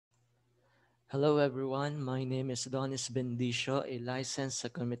Hello everyone, my name is Donnies Bendicio, a licensed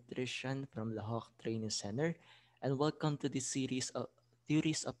psychometrician from Lahok Training Center, and welcome to this series of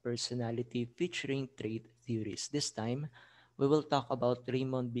Theories of Personality featuring trait theories. This time, we will talk about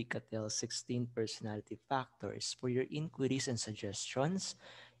Raymond Cattell's 16 personality factors. For your inquiries and suggestions,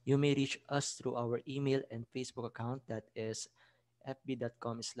 you may reach us through our email and Facebook account, that is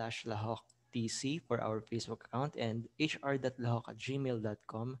fb.com/lahoktc for our Facebook account and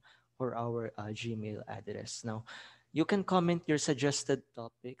hr.lahok@gmail.com for our Gmail address. Now, you can comment your suggested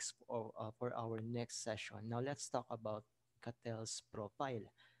topics for our next session. Now, let's talk about Cattell's profile.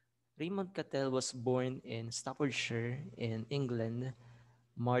 Raymond Cattell was born in Staffordshire in England,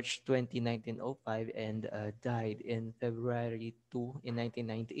 March 20, 1905, and died in February 2 in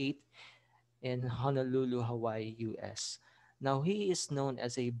 1998 in Honolulu, Hawaii, US. Now, he is known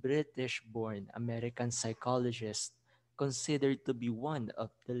as a British born American psychologist, considered to be one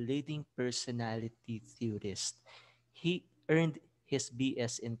of the leading personality theorists. He earned his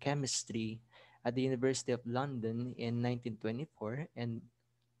BS in chemistry at the University of London in 1924 and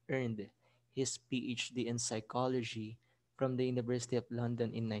earned his PhD in psychology from the University of London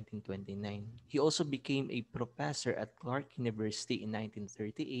in 1929. He also became a professor at Clark University in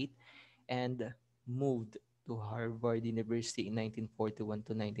 1938 and moved to Harvard University in 1941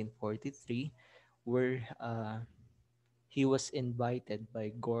 to 1943, where he was invited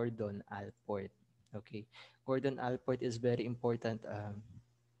by Gordon Allport. Okay, Gordon Allport is very important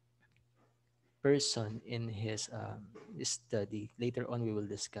person in his study. Later on, we will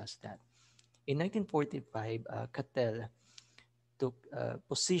discuss that. In 1945, Cattell took a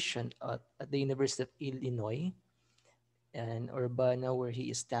position at the University of Illinois and Urbana, where he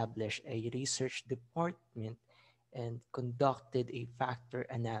established a research department and conducted a factor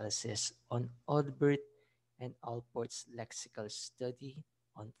analysis on Albert and Alport's lexical study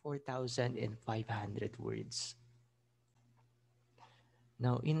on 4,500 words.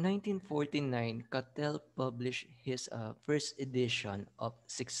 Now, in 1949, Cattell published his first edition of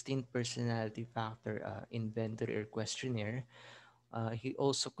 16 Personality Factor Inventory or Questionnaire. He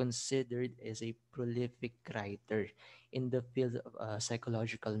also considered as a prolific writer in the field of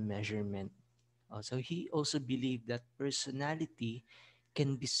psychological measurement. So he also believed that personality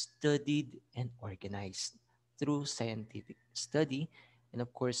can be studied and organized through scientific study. And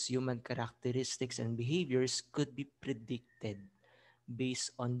of course, human characteristics and behaviors could be predicted based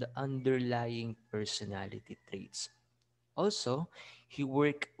on the underlying personality traits. Also, he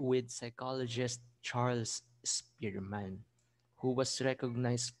worked with psychologist Charles Spearman, who was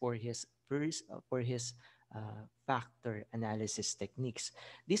recognized for his factor analysis techniques.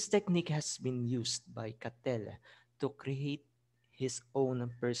 This technique has been used by Cattell to create his own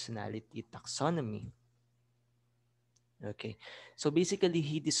personality taxonomy. Okay, so basically,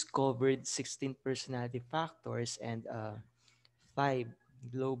 he discovered 16 personality factors and five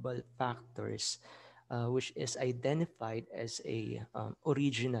global factors, which is identified as a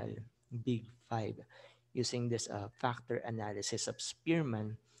original Big Five using this factor analysis of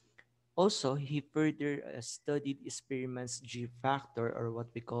Spearman. Also, he further studied Spearman's G factor, or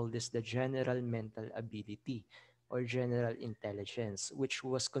what we call this the general mental ability or general intelligence, which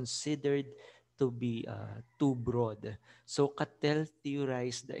was considered to be too broad. So Cattell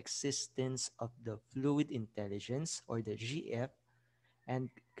theorized the existence of the fluid intelligence or the GF and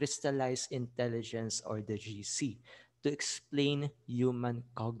crystallized intelligence or the GC to explain human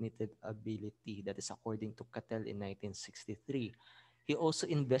cognitive ability. That is according to Cattell in 1963. He also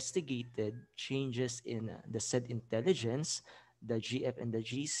investigated changes in the said intelligence, the GF and the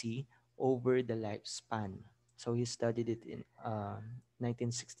GC, over the lifespan. So he studied it in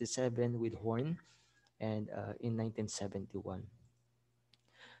 1967 with Horn and in 1971.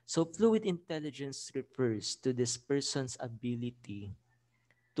 So fluid intelligence refers to this person's ability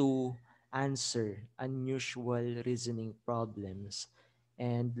to answer unusual reasoning problems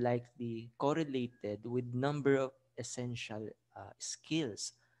and likely correlated with number of essential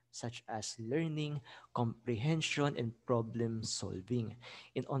skills such as learning, comprehension, and problem solving.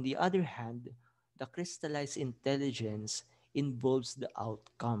 And on the other hand, the crystallized intelligence involves the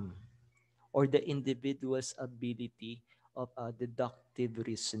outcome or the individual's ability of deductive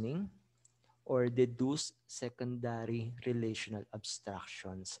reasoning or deduce secondary relational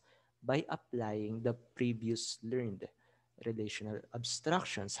abstractions by applying the previous learned relational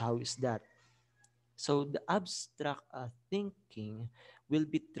abstractions. How is that? So the abstract thinking will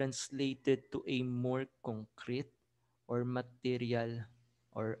be translated to a more concrete or material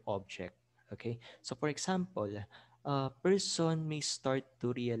or object. Okay. So for example, a person may start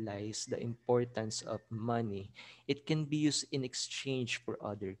to realize the importance of money. It can be used in exchange for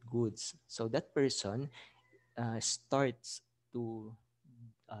other goods. So that person starts to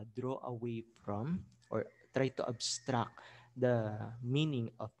draw away from or try to abstract the meaning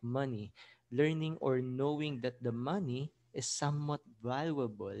of money, learning or knowing that the money is somewhat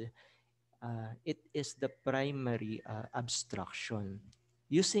valuable. It is the primary abstraction.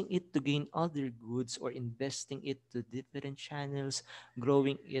 Using it to gain other goods or investing it to different channels,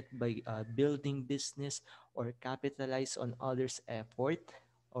 growing it by building business or capitalize on others' effort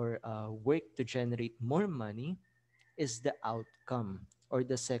or work to generate more money is the outcome or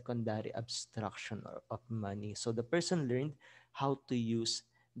the secondary abstraction of money. So the person learned how to use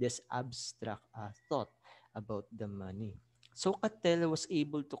this abstract thought about the money. So Cattell was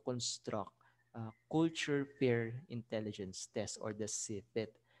able to construct culture pair intelligence test or the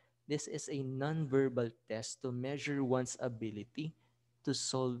CPIT. This is a nonverbal test to measure one's ability to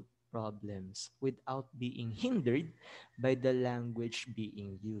solve problems without being hindered by the language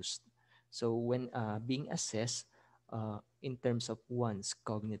being used. So when being assessed, in terms of one's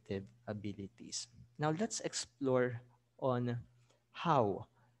cognitive abilities. Now let's explore on how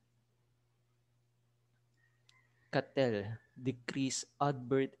Cattell decreased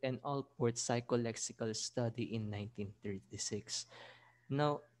Adbert and Alport's psycholexical study in 1936.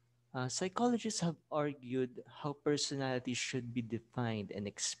 Now, psychologists have argued how personality should be defined and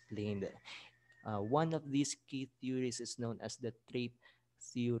explained. One of these key theories is known as the trait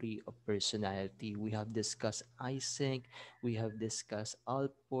theory of personality. We have discussed Eysenck, we have discussed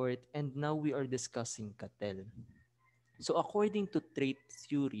Alport, and now we are discussing Cattell. So according to trait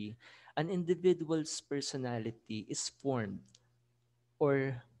theory, an individual's personality is formed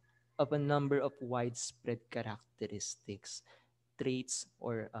or of a number of widespread characteristics, traits,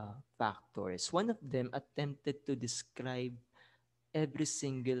 or factors. One of them attempted to describe every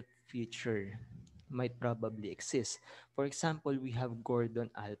single feature might probably exist. For example, we have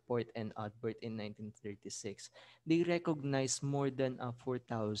Gordon Alport and Albert in 1936. They recognized more than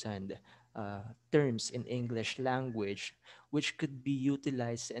 4,000 terms in English language, which could be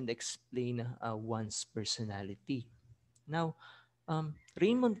utilized and explain one's personality. Now,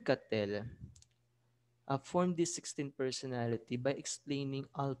 Raymond Cattell formed this 16 personality by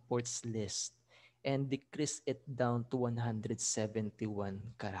explaining Alport's list and decreased it down to 171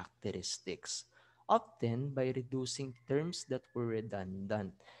 characteristics, often by reducing terms that were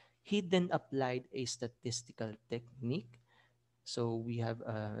redundant. He then applied a statistical technique. So we have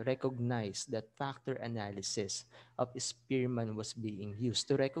recognized that factor analysis of Spearman was being used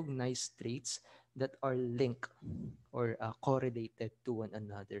to recognize traits that are linked or correlated to one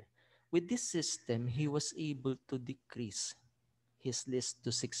another. With this system, he was able to decrease his list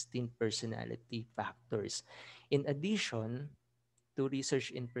to 16 personality factors. In addition to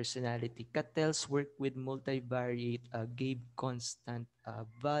research in personality, Cattell's work with multivariate gave constant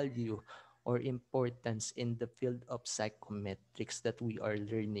value or importance in the field of psychometrics that we are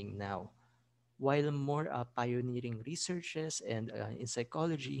learning now. While more pioneering researches and in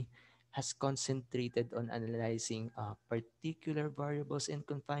psychology has concentrated on analyzing particular variables in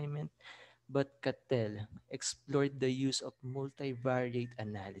confinement, but Cattell explored the use of multivariate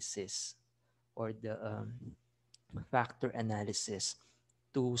analysis or the factor analysis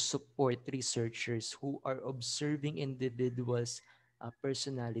to support researchers who are observing individuals'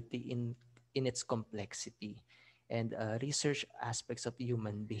 personality in its complexity and research aspects of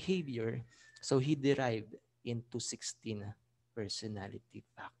human behavior. So he derived into 16 personality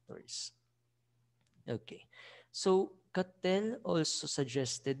factors. Okay. So Cattell also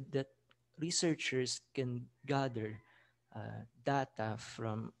suggested that researchers can gather data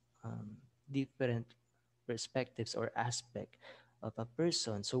from different perspectives or aspect of a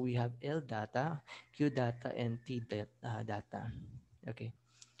person. So we have L data, Q data, and data. Okay.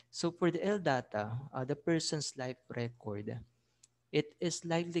 So for the L data, the person's life record, it is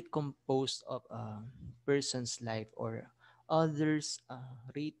likely composed of a person's life or others'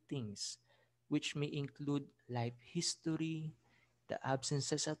 ratings, which may include life history, the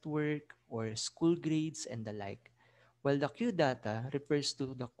absences at work, or school grades, and the like. While the Q data refers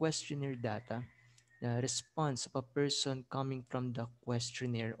to the questionnaire data, the response of a person coming from the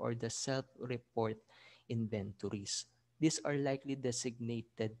questionnaire or the self-report inventories. These are likely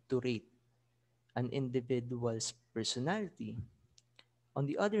designated to rate an individual's personality. On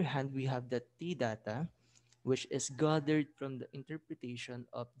the other hand, we have the T data, which is gathered from the interpretation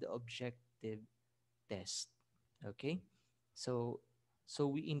of the objective test. Okay? So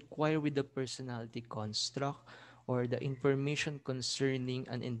we inquire with the personality construct or the information concerning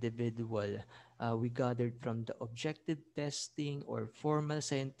an individual we gathered from the objective testing or formal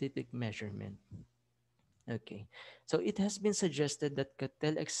scientific measurement. Okay. So it has been suggested that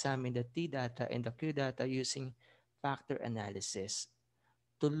Cattell examined the T data and the Q data using factor analysis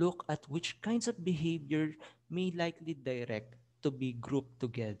to look at which kinds of behavior may likely direct to be grouped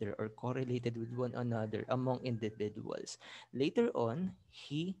together or correlated with one another among individuals. Later on,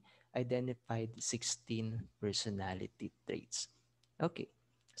 he identified 16 personality traits. Okay.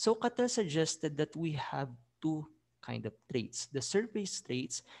 So Cattell suggested that we have two kind of traits, the surface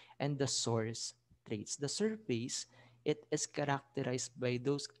traits and the source traits. The surface, it is characterized by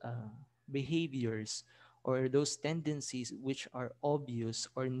those behaviors or those tendencies which are obvious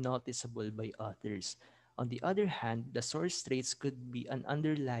or noticeable by others. On the other hand, the source traits could be an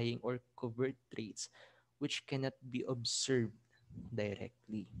underlying or covert traits which cannot be observed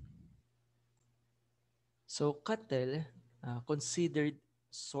directly. So Cattell considered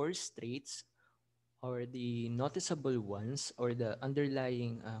source traits or the noticeable ones or the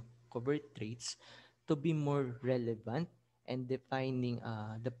underlying covert traits to be more relevant and defining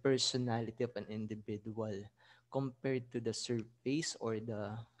the personality of an individual compared to the surface or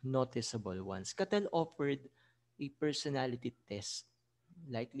the noticeable ones. Cattell offered a personality test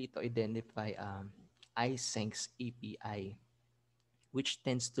likely to identify Eysenk's API, which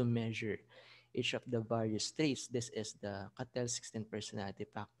tends to measure each of the various traits. This is the Cattell 16 personality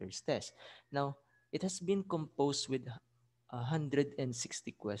factors test. Now, it has been composed with 160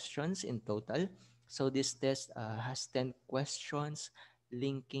 questions in total. So this test has 10 questions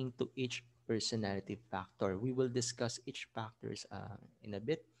linking to each personality factor. We will discuss each factors in a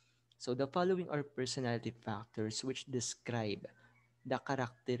bit. So the following are personality factors which describe the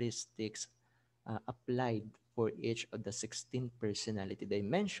characteristics applied for each of the 16 personality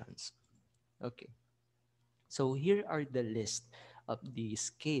dimensions. Okay, so here are the list of the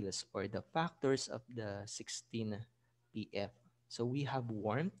scales or the factors of the 16 PF. So we have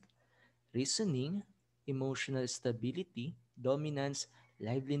warmth, reasoning, emotional stability, dominance,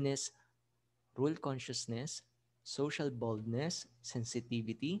 liveliness, rule consciousness, social boldness,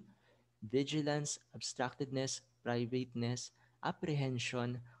 sensitivity, vigilance, abstractedness, privateness,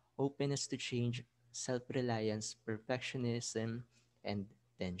 apprehension, openness to change, self reliance, perfectionism, and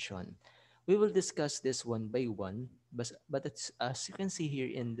tension. We will discuss this one by one, but as you can see here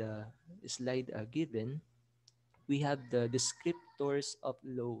in the slide given, we have the descriptors of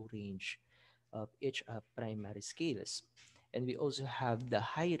low range of each primary scales. And we also have the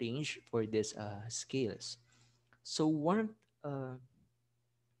high range for these scales. So warmth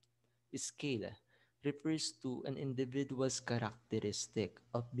scale refers to an individual's characteristic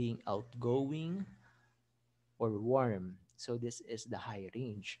of being outgoing or warm. So this is the high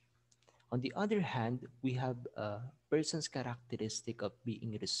range. On the other hand, we have a person's characteristic of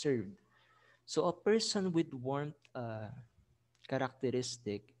being reserved. So a person with warmth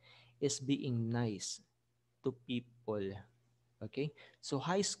characteristic is being nice to people. Okay, so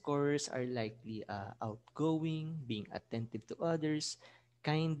high scorers are likely outgoing, being attentive to others,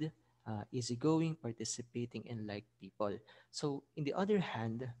 kind, easygoing, participating, and like people. So, in the other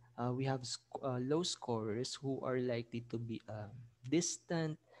hand, we have low scorers who are likely to be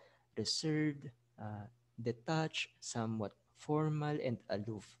distant, reserved, detached, somewhat formal, and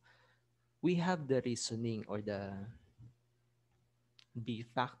aloof. We have the reasoning or the B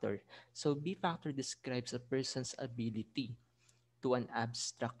factor. So, B factor describes a person's ability to an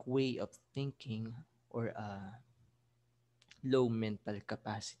abstract way of thinking or a low mental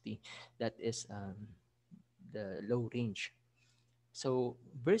capacity, that is the low range. So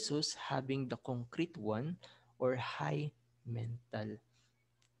versus having the concrete one or high mental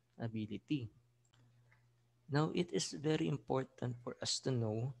ability. Now it is very important for us to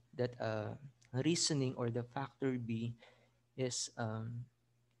know that reasoning or the factor B is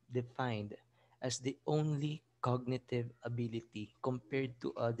defined as the only cognitive ability compared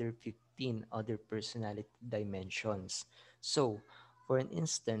to other 15 other personality dimensions. So, for an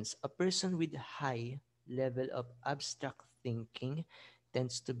instance, a person with high level of abstract thinking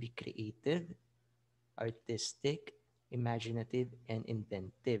tends to be creative, artistic, imaginative, and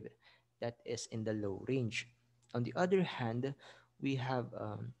inventive. That is in the low range. On the other hand, we have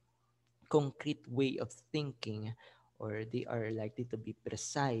concrete way of thinking, or they are likely to be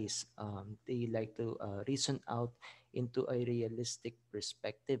precise. They like to reason out into a realistic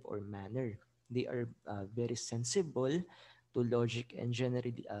perspective or manner. They are very sensible to logic and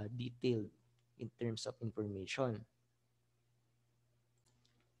generally detailed in terms of information.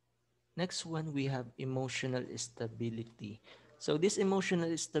 Next one, we have emotional stability. So this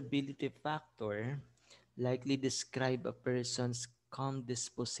emotional stability factor likely describe a person's calm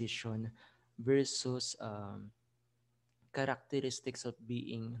disposition versus characteristics of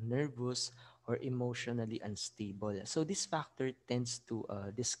being nervous or emotionally unstable. So this factor tends to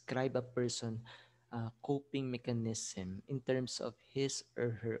describe a person coping mechanism in terms of his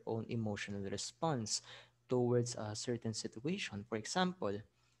or her own emotional response towards a certain situation. For example,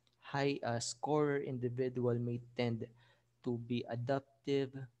 high scorer individual may tend to be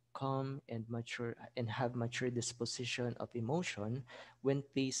adaptive, calm, and mature, and have mature disposition of emotion when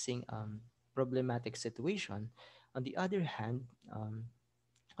facing problematic situation. On the other hand,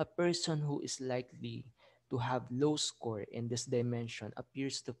 a person who is likely to have low score in this dimension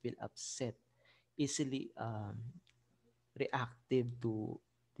appears to feel upset, easily reactive to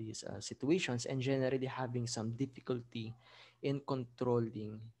these situations, and generally having some difficulty in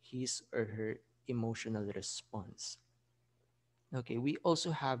controlling his or her emotional response. Okay, we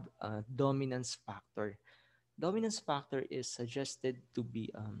also have a dominance factor. Dominance factor is suggested to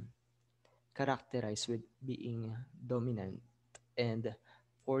be characterized with being dominant and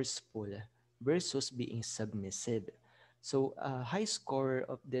forceful versus being submissive. So, a high scorer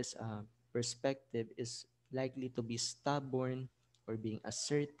of this perspective is likely to be stubborn or being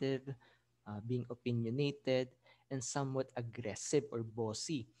assertive, being opinionated, and somewhat aggressive or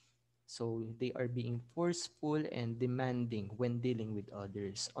bossy. So, they are being forceful and demanding when dealing with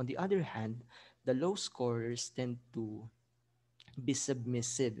others. On the other hand, the low scorers tend to be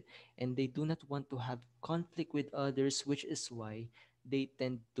submissive and they do not want to have conflict with others, which is why they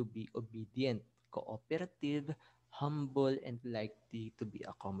tend to be obedient, cooperative, humble, and likely to be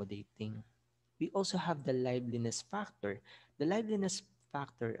accommodating. We also have the liveliness factor. The liveliness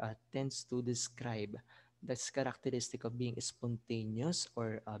factor tends to describe this characteristic of being spontaneous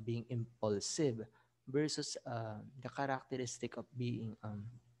or being impulsive versus the characteristic of being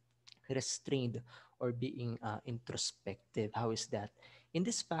restrained or being introspective. How is that? In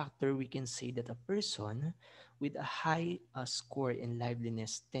this factor, we can say that a person with a high score in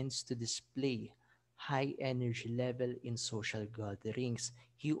liveliness tends to display high energy level in social gatherings.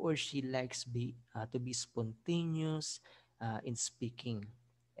 He or she likes to be spontaneous in speaking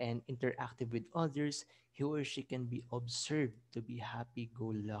and interactive with others. He or she can be observed to be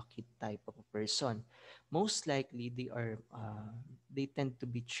happy-go-lucky type of a person. Most likely, they tend to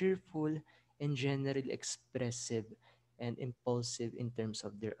be cheerful and generally expressive and impulsive in terms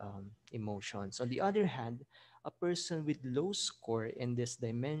of their emotions. On the other hand, a person with low score in this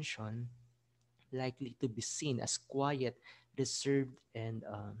dimension likely to be seen as quiet, reserved, and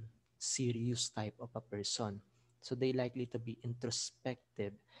serious type of a person. So they likely to be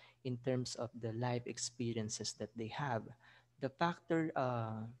introspective in terms of the life experiences that they have. The factor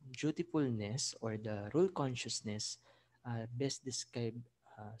dutifulness or the rule consciousness best described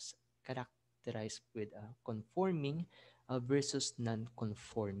as characterized with conforming versus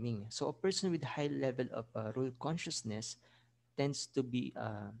non-conforming. So a person with high level of rule consciousness tends to be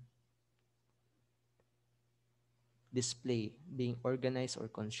display being organized or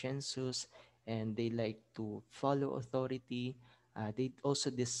conscientious, and they like to follow authority. They also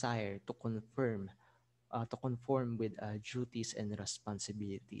desire to conform with duties and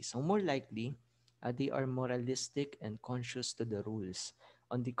responsibilities. So more likely, they are moralistic and conscious to the rules.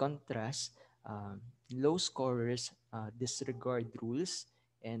 On the contrast, low scorers disregard rules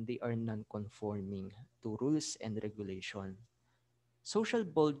and they are non-conforming to rules and regulation. Social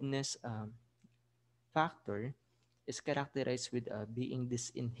boldness factor is characterized with being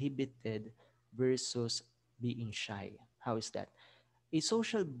disinhibited versus being shy. How is that? A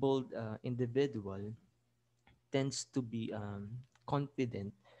social bold individual tends to be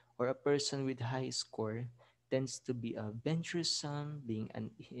confident, or a person with high score tends to be venturesome, being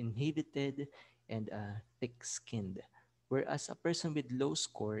uninhibited, and thick-skinned. Whereas a person with low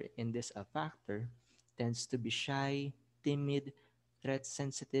score in this factor tends to be shy, timid, threat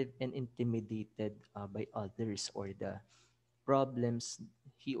sensitive, and intimidated by others or the problems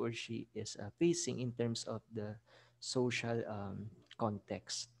he or she is facing in terms of the social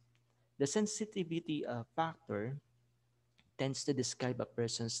context. The sensitivity factor tends to describe a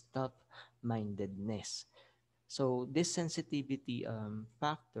person's tough-mindedness. So this sensitivity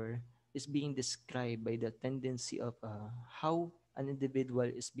factor is being described by the tendency of how an individual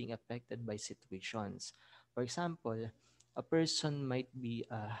is being affected by situations. For example, a person might be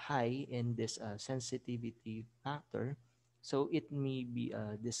high in this sensitivity factor, so it may be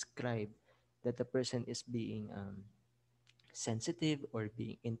described that the person is being sensitive or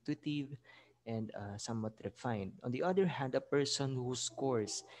being intuitive and somewhat refined. On the other hand, a person who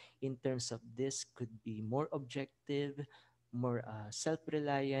scores in terms of this could be more objective, more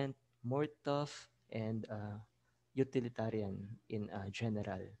self-reliant, more tough, and utilitarian in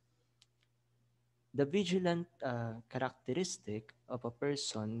general. The vigilant characteristic of a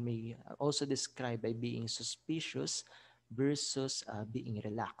person may also describe by being suspicious versus being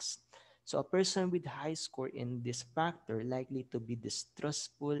relaxed. So a person with high score in this factor likely to be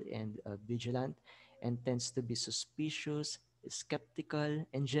distrustful and vigilant, and tends to be suspicious, skeptical,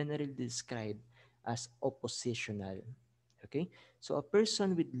 and generally described as oppositional. Okay, so a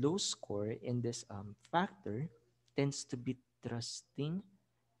person with low score in this factor tends to be trusting,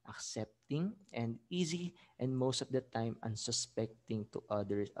 accepting, and easy, and most of the time unsuspecting to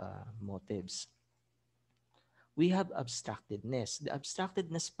other motives. We have abstractedness. The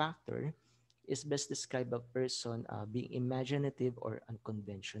abstractedness factor is best described a person being imaginative or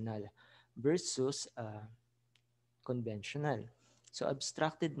unconventional versus conventional. So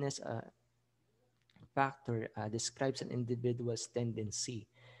abstractedness factor describes an individual's tendency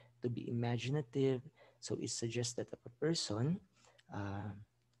to be imaginative. So it suggests that a person uh,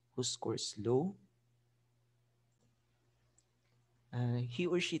 who scores low, he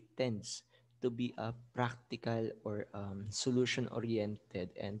or she tends to be a practical or solution oriented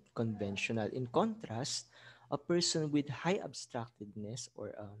and conventional. In contrast, a person with high abstractedness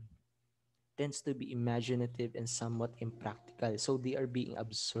or tends to be imaginative and somewhat impractical. So they are being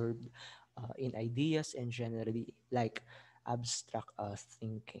absorbed in ideas and generally like abstract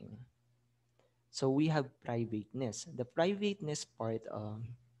thinking. So we have privateness. The privateness part of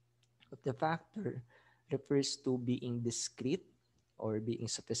the factor refers to being discreet or being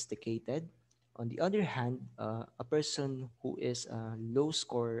sophisticated. On the other hand, a person who is a low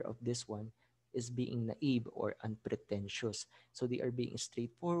score of this one is being naive or unpretentious. So they are being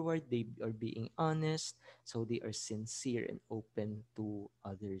straightforward, they are being honest, so they are sincere and open to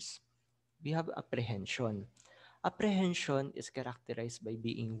others. We have apprehension. Apprehension is characterized by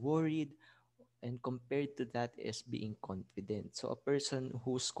being worried, and compared to that is being confident. So a person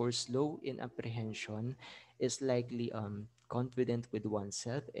who scores low in apprehension is likely confident with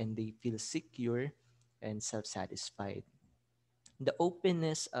oneself, and they feel secure and self-satisfied. The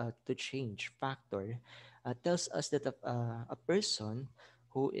openness to change factor tells us that a person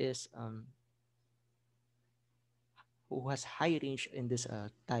who is who has high range in this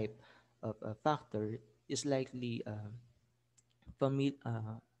type of factor is likely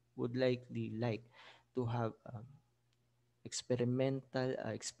would likely like to have experimental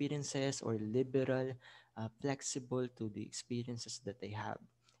experiences or liberal, flexible to the experiences that they have.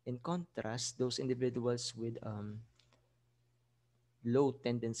 In contrast, those individuals with low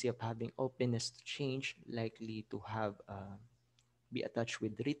tendency of having openness to change likely to have be attached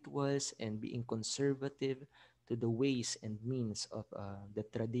with rituals and being conservative to the ways and means of the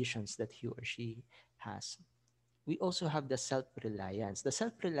traditions that he or she has. We also have the self-reliance. The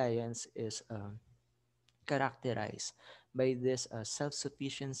self-reliance is characterized by this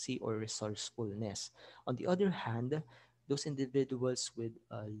self-sufficiency or resourcefulness. On the other hand, those individuals with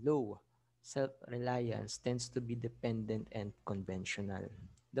low self-reliance tends to be dependent and conventional.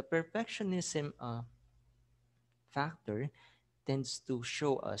 The perfectionism factor tends to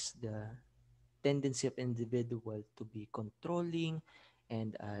show us the tendency of individual to be controlling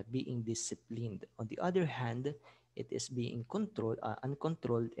and being disciplined. On the other hand, it is being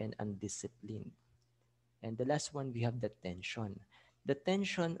uncontrolled and undisciplined. And the last one, we have the tension. The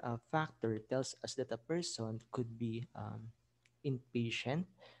tension factor tells us that a person could be impatient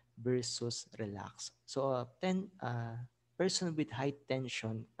versus relaxed. So a person with high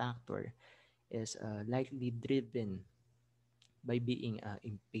tension factor is likely driven by being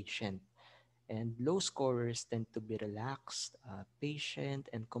impatient. And low scorers tend to be relaxed, patient,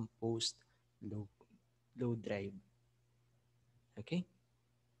 and composed, low, low drive. Okay?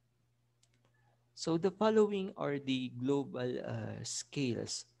 So the following are the global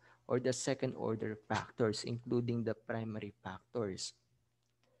scales or the second order factors, including the primary factors.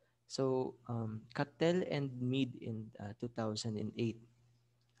 So Cattell and Mead in 2008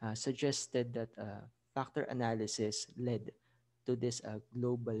 suggested that factor analysis led to this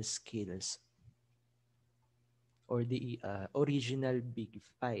global scales or the original Big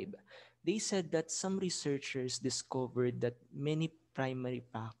Five. They said that some researchers discovered that many primary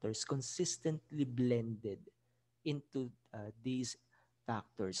factors consistently blended into these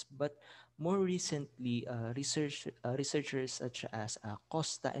factors. But more recently, researchers such as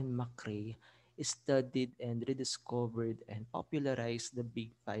Costa and McCrae studied and rediscovered and popularized the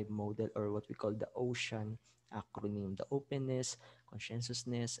Big Five model, or what we call the OCEAN acronym: the openness,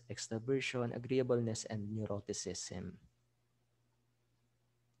 conscientiousness, extraversion, agreeableness, and neuroticism.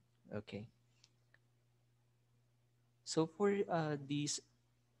 Okay. So for these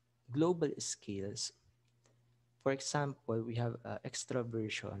global scales, For example, we have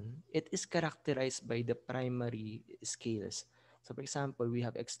extraversion. It is characterized by the primary scales. So, for example, we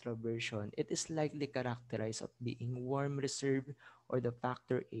have extraversion. It is likely characterized of being warm, reserved, or the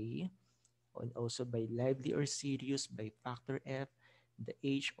factor A, and also by lively or serious by factor F, the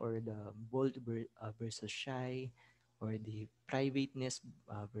H or the bold versus shy, or the privateness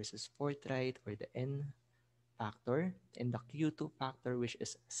versus forthright, or the N factor, and the Q2 factor, which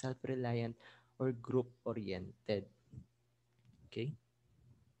is self-reliant or group-oriented. Okay?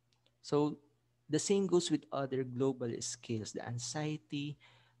 So the same goes with other global skills. The anxiety,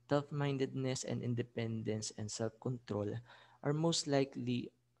 tough-mindedness, and independence and self-control are most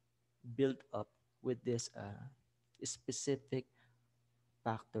likely built up with this specific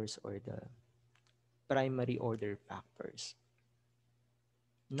factors or the primary order factors.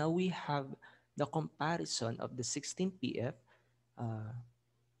 Now we have the comparison of the 16 PF, uh,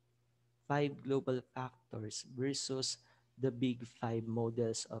 five global factors versus the big five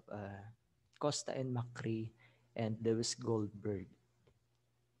models of Costa and McCrae and Lewis Goldberg.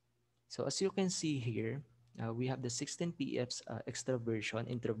 So as you can see here, we have the 16 PF's extraversion,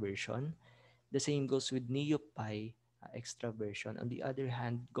 introversion. The same goes with neopy extraversion. On the other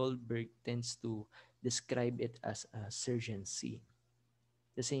hand, Goldberg tends to describe it as surgency.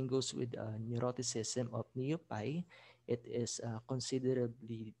 The same goes with neuroticism of neopy. It is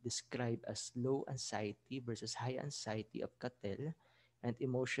considerably described as low anxiety versus high anxiety of Cattell and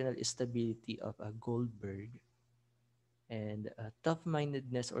emotional stability of Goldberg. And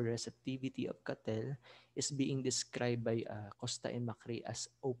tough-mindedness or receptivity of Cattell is being described by Costa and McCrae as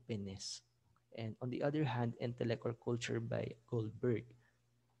openness. And on the other hand, intellect or culture by Goldberg.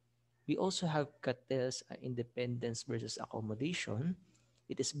 We also have Cattell's independence versus accommodation.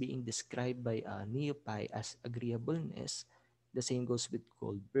 It is being described by Neopy as agreeableness. The same goes with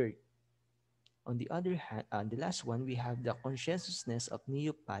Goldberg. On the other hand, the last one, we have the conscientiousness of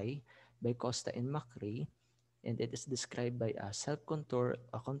Neopy by Costa and McCrae, and it is described by self-control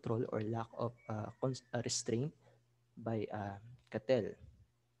control or lack of restraint by Cattell.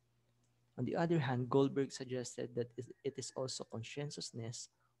 On the other hand, Goldberg suggested that it is also conscientiousness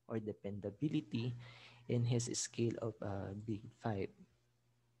or dependability in his scale of Big Five.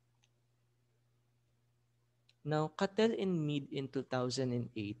 Now, Cattell in mid in 2008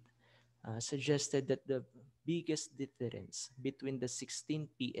 suggested that the biggest difference between the 16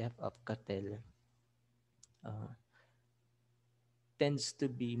 PF of Cattell uh, tends to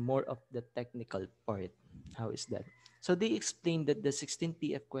be more of the technical part. How is that? So they explained that the 16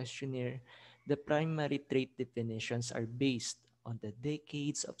 PF questionnaire, the primary trait definitions are based on the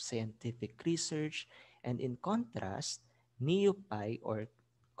decades of scientific research, and in contrast, NeoPy or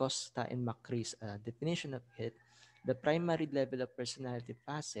Costa and McCrae's definition of it, the primary level of personality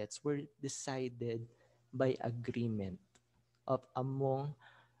facets were decided by agreement of among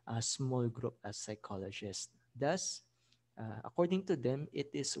a small group of psychologists. Thus, according to them,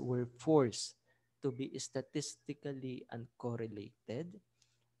 it is were forced to be statistically uncorrelated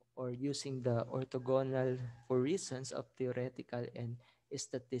or using the orthogonal for reasons of theoretical and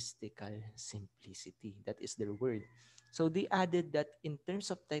statistical simplicity. That is their word. So they added that in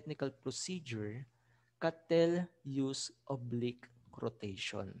terms of technical procedure, Cattell used oblique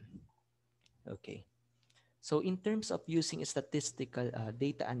rotation. Okay. So in terms of using statistical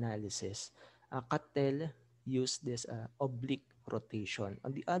data analysis, Cattell used this oblique rotation.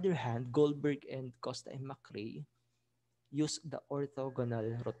 On the other hand, Goldberg and Costa and McCrae used the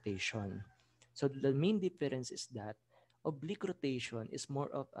orthogonal rotation. So the main difference is that oblique rotation is more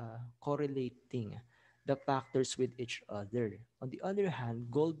of correlating the factors with each other. On the other hand,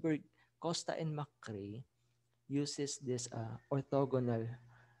 Goldberg, Costa, and McCrae uses this orthogonal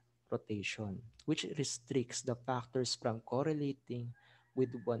rotation, which restricts the factors from correlating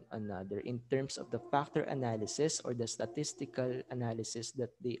with one another in terms of the factor analysis or the statistical analysis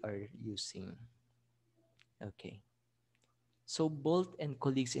that they are using. Okay. So Bolt and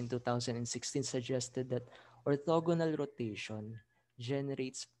colleagues in 2016 suggested that orthogonal rotation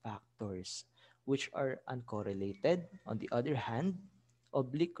generates factors which are uncorrelated. On the other hand,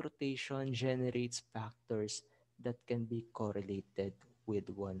 oblique rotation generates factors that can be correlated with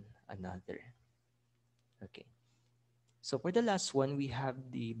one another. Okay. So for the last one, we have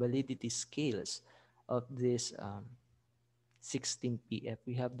the validity scales of this 16 PF.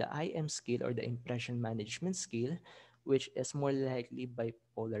 We have the IM scale or the impression management scale, which is more likely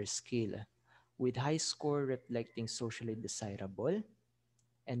bipolar scale, with high score reflecting socially desirable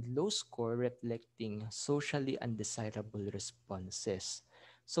and low score reflecting socially undesirable responses.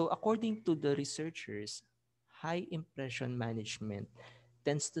 So according to the researchers, high impression management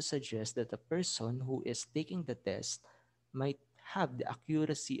tends to suggest that a person who is taking the test might have the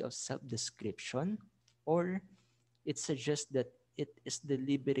accuracy of self description, or it suggests that it is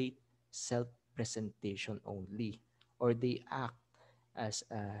deliberate self presentation only, or they act as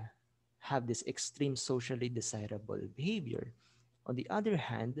have this extreme socially desirable behavior. On the other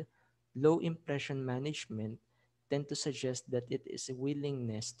hand, low impression management tend to suggest that it is a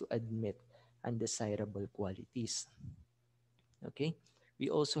willingness to admit undesirable qualities. Okay? We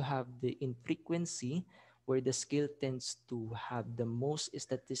also have the infrequency, where the scale tends to have the most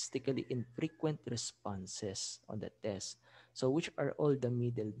statistically infrequent responses on the test. So, which are all the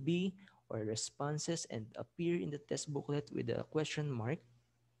middle B or responses and appear in the test booklet with a question mark,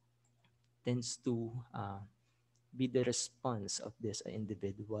 tends to be the response of this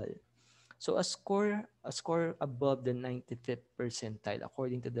individual. So a score above the 95th percentile,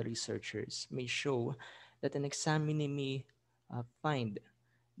 according to the researchers, may show that an examinee may find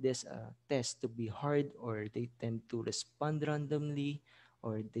this test to be hard, or they tend to respond randomly,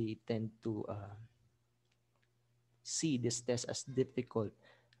 or they tend to see this test as difficult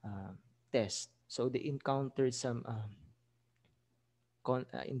uh, test. So they encountered some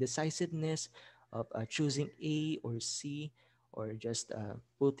indecisiveness of choosing A or C, or just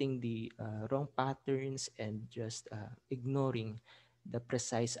putting the wrong patterns and just ignoring the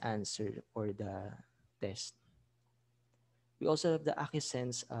precise answer for the test. We also have the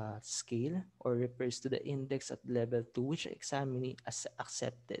Acquiescence scale, or refers to the index at level to which examinee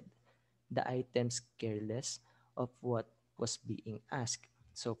accepted the items careless of what was being asked.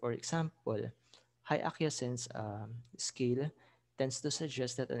 So, for example, high acquiescence scale tends to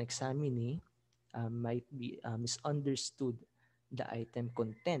suggest that an examinee might be misunderstood the item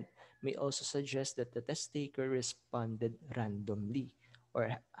content, may also suggest that the test taker responded randomly, or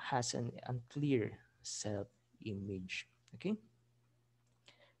has an unclear self image. Okay?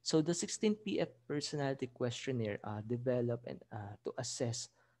 So the 16PF personality questionnaire developed and to assess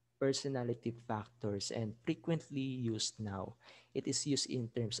personality factors and frequently used now. It is used in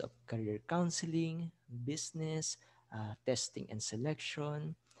terms of career counseling, business, testing and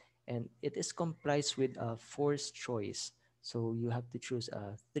selection, and it is comprised with a forced choice. So you have to choose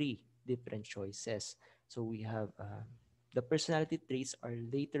three different choices. So we have the personality traits are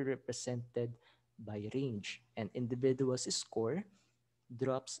later represented by range, and individuals score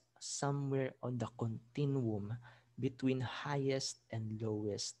drops somewhere on the continuum between highest and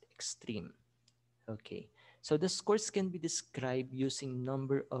lowest extreme. Okay. So the scores can be described using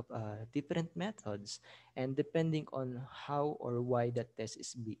number of different methods, and depending on how or why the test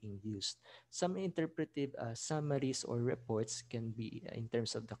is being used. Some interpretive summaries or reports can be in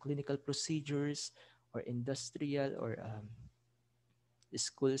terms of the clinical procedures, or industrial, or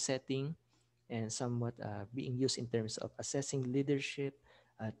school setting, and somewhat being used in terms of assessing leadership,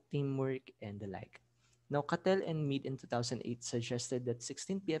 teamwork, and the like. Now, Cattell and Mead in 2008 suggested that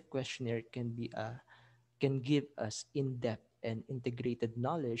 16PF questionnaire can give us in-depth and integrated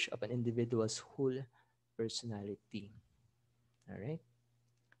knowledge of an individual's whole personality. All right.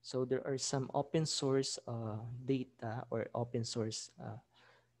 So there are some open source data, or open source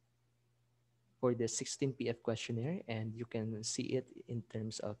for the 16PF questionnaire, and you can see it in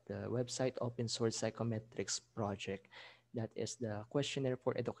terms of the website Open Source Psychometrics Project. That is the questionnaire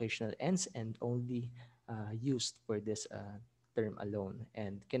for educational ends and only used for this term alone,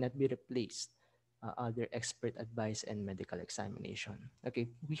 and cannot be replaced other expert advice and medical examination. Okay,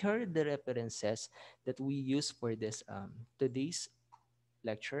 we heard the references that we use for this today's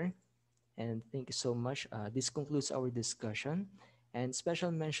lecture, and thank you so much. This concludes our discussion. And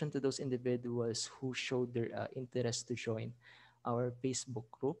special mention to those individuals who showed their interest to join our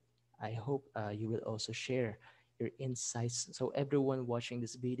Facebook group. I hope you will also share your insights so everyone watching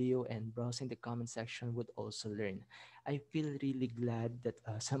this video and browsing the comment section would also learn. I feel really glad that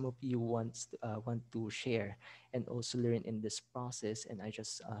some of you want to share and also learn in this process. And I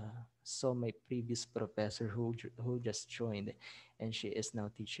just saw my previous professor who just joined, and she is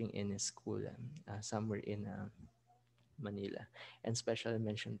now teaching in a school somewhere in Manila. And special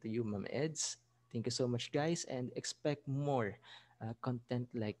mention to you, Ma'am Eds. Thank you so much, guys, and expect more content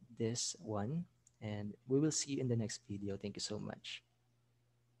like this one. And we will see you in the next video. Thank you so much.